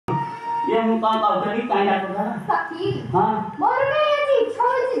ये मुका काउंटरी काय लागतो सखी हां मोर काय याची इच्छा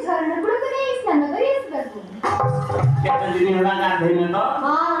होती झरण कुठे तरी स्नान करीस का तू केतन दिन होला गाधे न तो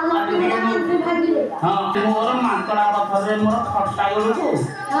हां नदी भागी लेता हां मोर मांकड़ा पथरे मोर खट्टा गलु को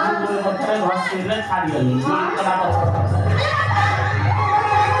मोर पथरे घसिले छाडी गली मांकड़ा पथर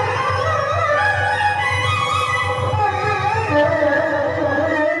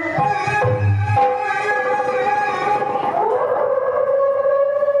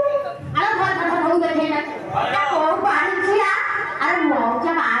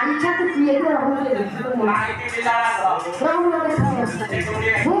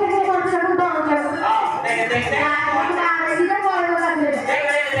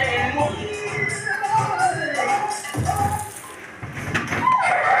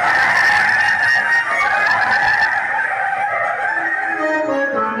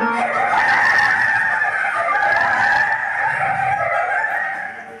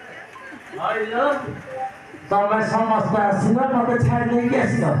तमें समस्त आसिल मत छाड़ नहीं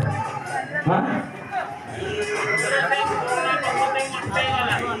आसिल हाँ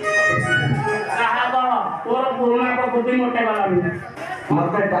तोर पुराना प्रकृति मोटे वाला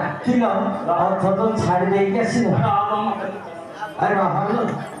मत डाकिल अर्थ तो छाड़ नहीं आसिल अरे हलो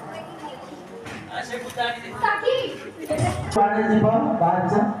सखी पानी जीव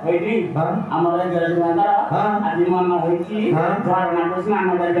बाजा होइडी हमर जजमानरा आदि मन होइची झरना को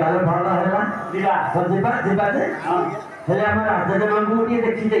स्नान करे अरे भला हैला दिला जीवा जे हेले हमर राजा मांगू के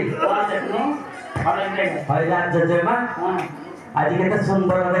देखि दे देखनो अरे देख भाई राजा मा आज केते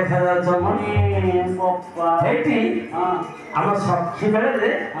सुंदर देखा जाउछ मनी पप्पा हेटी हम सखी बेले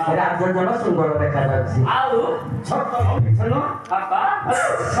रे राजा जमा सुंदर देखा जाउछ आउ छोट सुनो पापा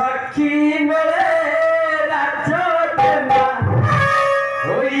सखी बेले राजा जमा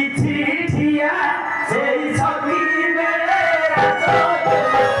होई ठिया सेई सखी बेले राजा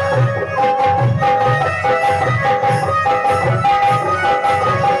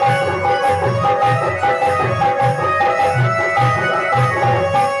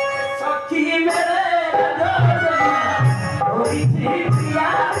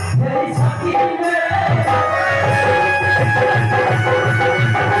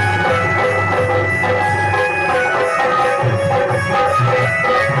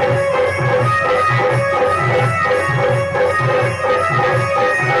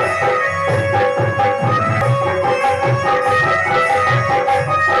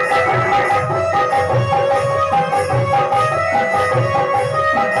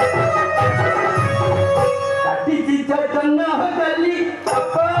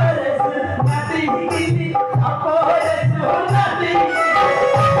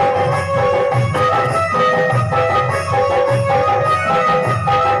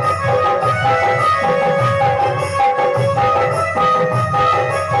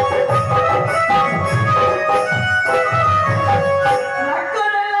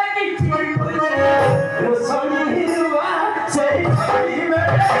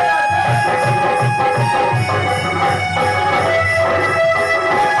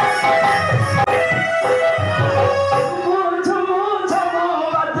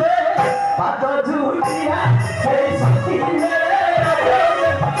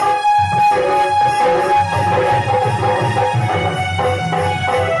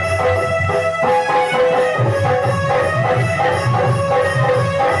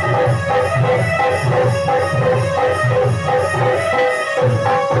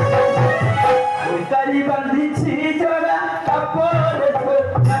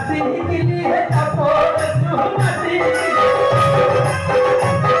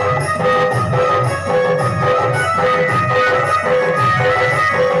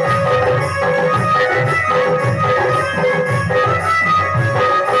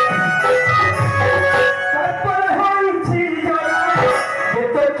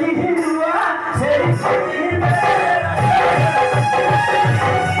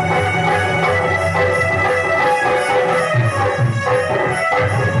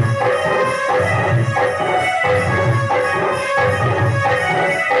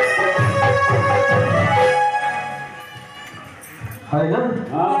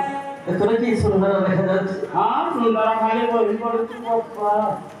तोरा की सुंदर देखा जाउछ हां सुंदर खाली बोली पड़छ पप्पा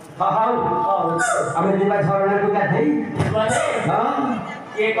हां हमें दिला झरना को गाधई हां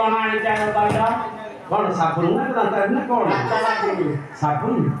के कोन आनी चाहे बाटा कोन साबुन ना दांतर ना कोन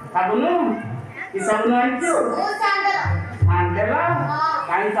साबुन साबुन की साबुन आनी ओ सांडल सांडल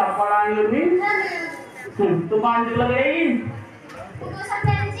काई चप्पल आनी तू बांध लगई तू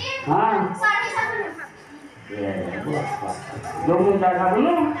सत्यांची हां साडी साबुन जो मुंडा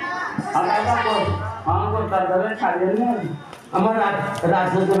साबुन आता को हां को दर्द छाड़े नहीं আমার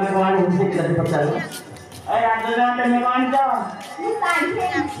রাজযোজনা কোন হিসেবে কিলাতে পচারো ଏ ରାଜନା ତମେ କଣ ଆଣିଛ? ମୁଁ ଶାଢ଼ୀ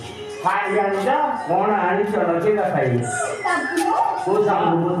ଆଣିଛି। ଶାଢ଼ୀ ଆଣିଛ? কোন আনিছ লজেগা পাই ସାବୁନ। କୋଉ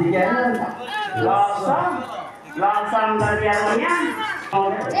ସାବୁନ ବୁଦ୍ଧି କେ ଲକ୍ସ ଲକ୍ସ ଆଣିଛ ବଢିଆ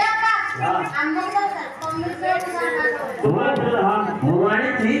ଏ ଆକା ଆମର ଦରକାର କମିଶନ ଦରକାର। ମୁଁ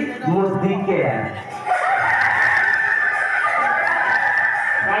ଆଣିଛି ମୁଦି କେ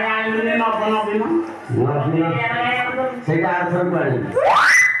କାଇଁ ଆଣିଲୁନି ନବ ନବୀନ ସେଇଟା ଆରଥର ପାଣି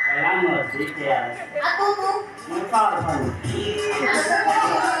ଆଉ ତୁ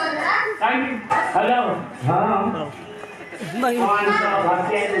हेलो हाँ कौन सा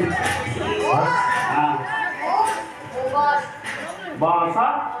भारतीय हाँ बस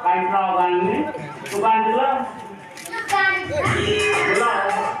काई प्रॉब्लम दुकान दिलो दिलो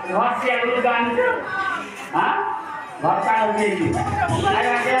घर से अगले दुकान हाँ घर का लगे जी अरे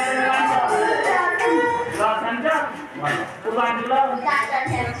आगे दुकान तो दुकान तो दुकान दिलो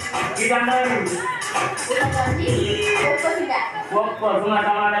की जान वो सुना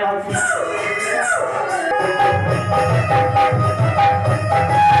टमाटर होती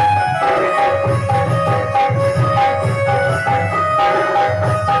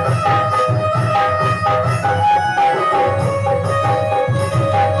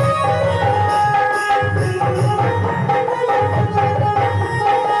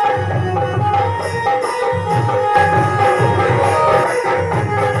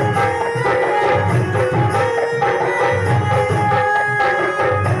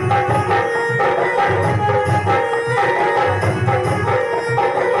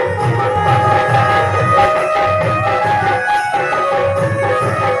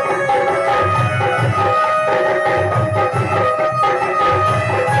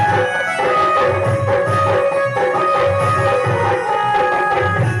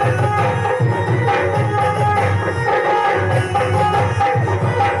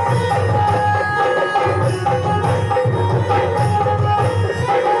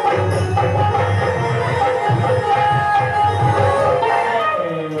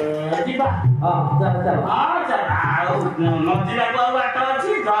नदीला को बाट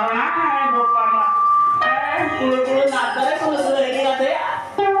अछि झरना गोपाल कुल कुल नादरे कुल कुल एकी गाते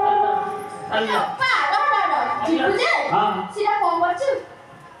पा चिपुजे हां सिरा कोन करछु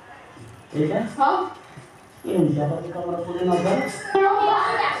एटा हां ए जाबा कमरा पुरे नदर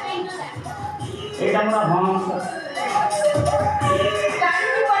एटा हमरा हंस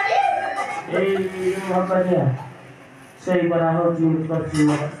कानी पडी ए भपरिया सेही बरा हो जीवित करछि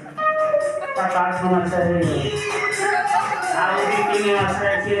मोर ता काठ समस्या है ଆଉ ଦି ତିନି ମାସ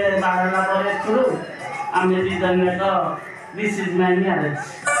ସିଏ ବାହାରିଲା ପରେ ଥ୍ରୁ ଆମେ ଦି ଜଣ ଯାକ ଦିସ୍ ଇଜ୍ ମାଇ ମ୍ୟାରେଜ୍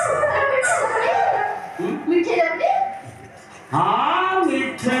ମିଠେ ଦେବି ହଁ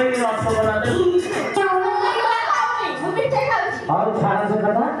ମିଠେ ରସଗୋଲା ଦେବୁ ମୁଁ ମିଠେ ଖାଉଛି और खाना से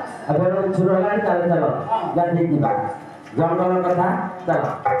कथा अगर छुरो लाइन चलो चलो गाड़ी की बात जंगल कथा चलो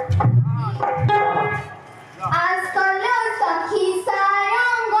आजकल सखी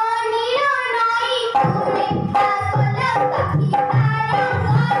सारंग निरनई आजकल सखी सारंग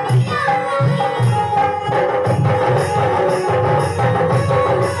निरनई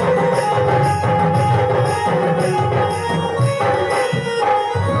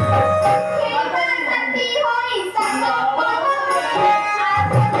होई संग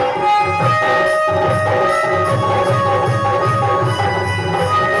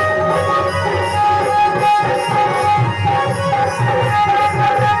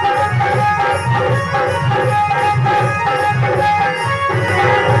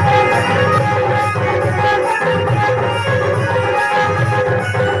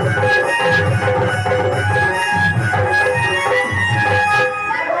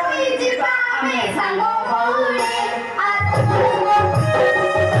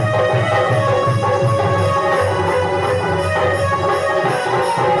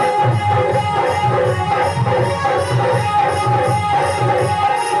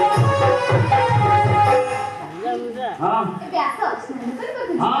हाँ प्यास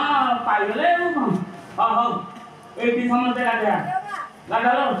हाँ पाइले हाँ हाँ एक समझते गाड़िया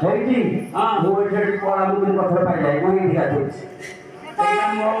गाड़ा लो ସେଇଠି ହଁ। ମୁଁ ଏଠି କଳା ମୁଗୁନି ପଥର ପାଇଯାଏ ମୁଁ ଏଇଠି ଗାଧୋଉଛି ସେଇଟା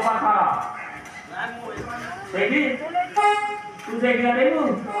ମୋ ପାଖ ସେଇଠି ତୁ ସେଇଠି ଗାଧେଇବୁ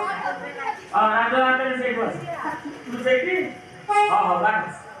ରାଜ ହାତରେ ସେଇଠି ବସ ତୁ ସେଇଠି ହଁ ହଁ ଗାଧ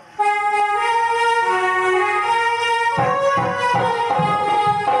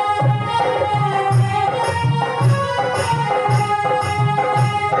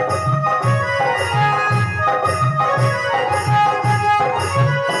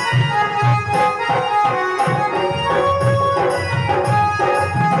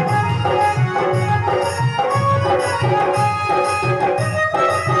Thank you.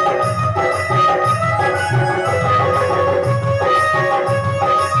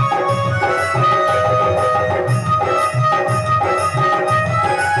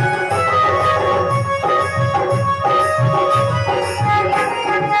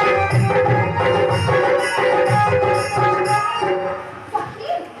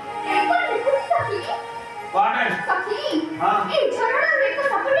 ଝରଣା ଏକ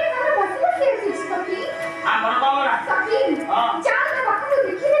ସାପଟେ ତାର ବସି ବସି ଆସିଛି ସଖୀ। ଆମର କମରା ସଖୀ ଚାଲ ତା ପାଖକୁ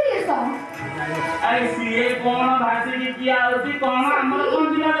ଦେଖି ଦେଇ ଆସ। ଆରେ ସିଏ କଣ ଭାସିକି କିଏ ଆଉଚି କଣ ଆମର କଣ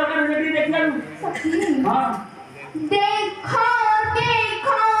ଥିଲା ଦରକାର ସେଠି ଦେଖିବାକୁ। ସଖୀ ହଁ ଦେଖ